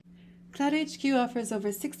CloudHQ offers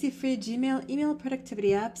over 60 free Gmail email productivity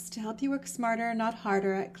apps to help you work smarter, not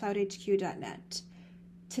harder at cloudhq.net.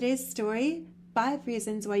 Today's story, 5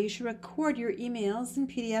 reasons why you should record your emails in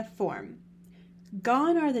PDF form.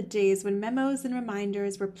 Gone are the days when memos and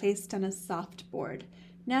reminders were placed on a softboard.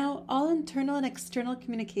 Now, all internal and external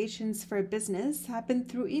communications for a business happen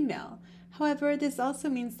through email. However, this also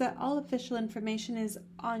means that all official information is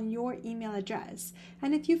on your email address,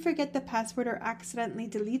 and if you forget the password or accidentally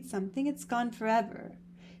delete something, it's gone forever.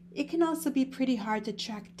 It can also be pretty hard to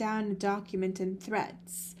track down a document in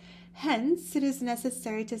threads. Hence, it is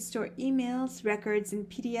necessary to store emails, records, and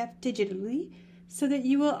PDF digitally so that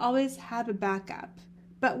you will always have a backup.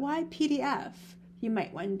 But why PDF, you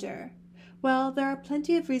might wonder? Well, there are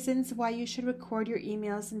plenty of reasons why you should record your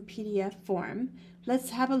emails in PDF form. Let's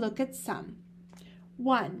have a look at some.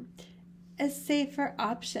 1. A safer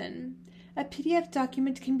option. A PDF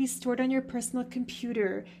document can be stored on your personal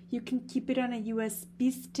computer. You can keep it on a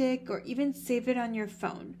USB stick or even save it on your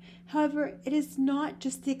phone. However, it is not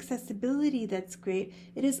just the accessibility that's great,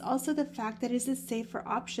 it is also the fact that it is a safer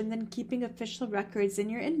option than keeping official records in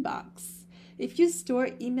your inbox. If you store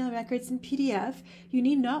email records in PDF, you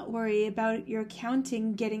need not worry about your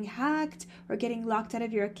accounting getting hacked or getting locked out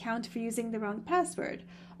of your account for using the wrong password.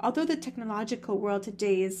 Although the technological world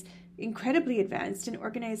today is incredibly advanced and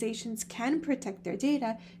organizations can protect their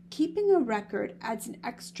data, keeping a record adds an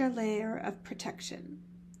extra layer of protection.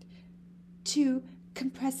 2.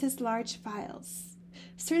 Compresses large files.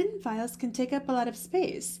 Certain files can take up a lot of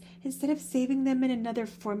space. Instead of saving them in another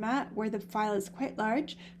format where the file is quite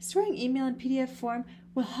large, storing email in PDF form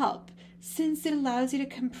will help, since it allows you to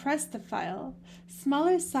compress the file.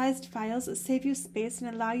 Smaller sized files save you space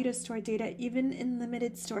and allow you to store data even in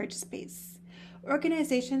limited storage space.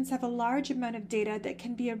 Organizations have a large amount of data that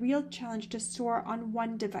can be a real challenge to store on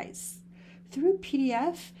one device. Through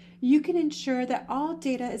PDF, you can ensure that all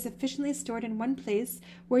data is efficiently stored in one place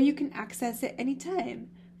where you can access it anytime.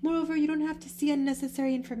 Moreover, you don't have to see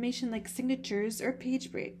unnecessary information like signatures or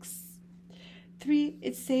page breaks. 3.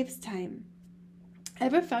 It saves time.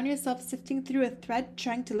 Ever found yourself sifting through a thread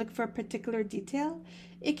trying to look for a particular detail?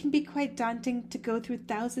 It can be quite daunting to go through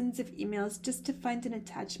thousands of emails just to find an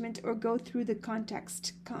attachment or go through the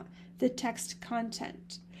text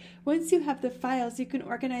content. Once you have the files, you can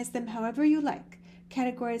organize them however you like.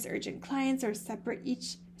 Categorize urgent clients or separate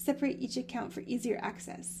each account for easier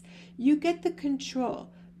access. You get the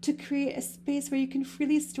control to create a space where you can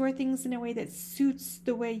freely store things in a way that suits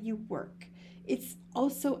the way you work. It's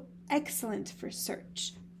also excellent for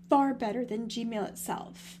search, far better than Gmail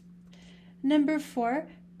itself. Number 4,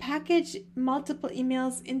 package multiple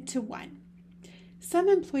emails into one. Some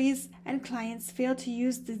employees and clients fail to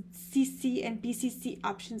use the CC and BCC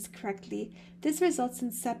options correctly. This results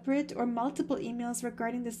in separate or multiple emails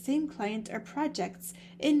regarding the same client or projects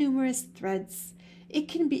in numerous threads. It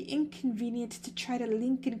can be inconvenient to try to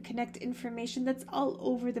link and connect information that's all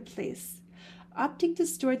over the place. Opting to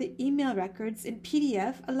store the email records in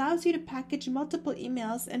PDF allows you to package multiple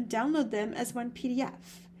emails and download them as one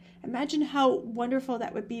PDF. Imagine how wonderful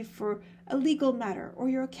that would be for a legal matter or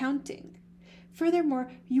your accounting.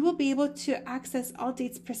 Furthermore, you will be able to access all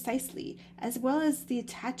dates precisely, as well as the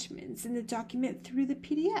attachments in the document through the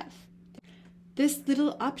PDF. This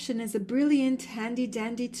little option is a brilliant,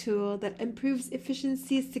 handy-dandy tool that improves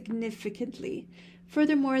efficiency significantly.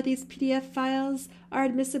 Furthermore, these PDF files are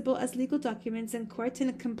admissible as legal documents in court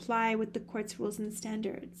and comply with the court's rules and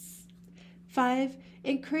standards. 5.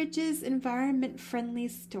 Encourages environment-friendly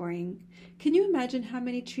storing. Can you imagine how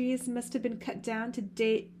many trees must have been cut down to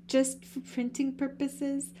date just for printing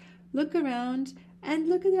purposes? Look around and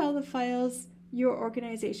look at all the files your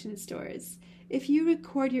organization stores. If you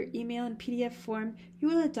record your email in PDF form, you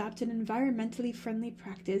will adopt an environmentally friendly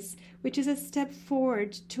practice, which is a step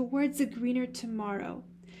forward towards a greener tomorrow.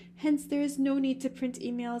 Hence, there is no need to print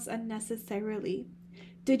emails unnecessarily.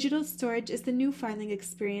 Digital storage is the new filing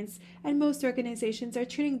experience, and most organizations are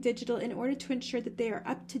turning digital in order to ensure that they are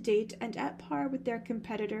up to date and at par with their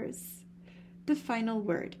competitors. The final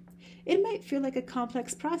word. It might feel like a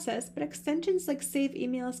complex process, but extensions like Save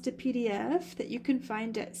Emails to PDF that you can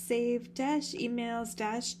find at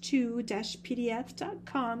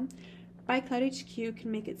save-emails-to-pdf.com by CloudHQ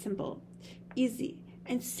can make it simple, easy,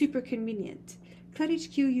 and super convenient.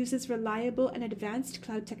 CloudHQ uses reliable and advanced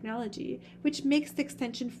cloud technology, which makes the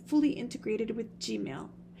extension fully integrated with Gmail.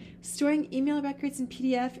 Storing email records in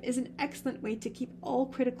PDF is an excellent way to keep all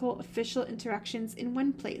critical official interactions in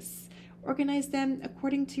one place. Organize them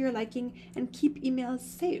according to your liking and keep emails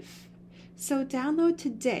safe. So download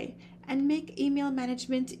today and make email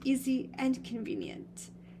management easy and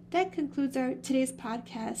convenient. That concludes today's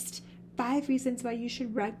podcast. 5 reasons why you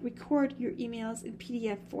should record your emails in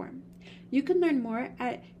PDF form. You can learn more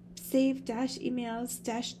at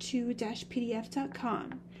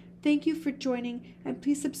save-emails-2-pdf.com. Thank you for joining, and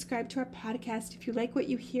please subscribe to our podcast if you like what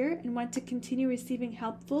you hear and want to continue receiving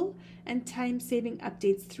helpful and time-saving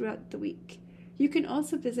updates throughout the week. You can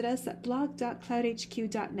also visit us at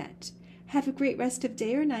blog.cloudhq.net. Have a great rest of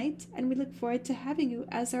day or night, and we look forward to having you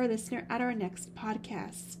as our listener at our next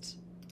podcast.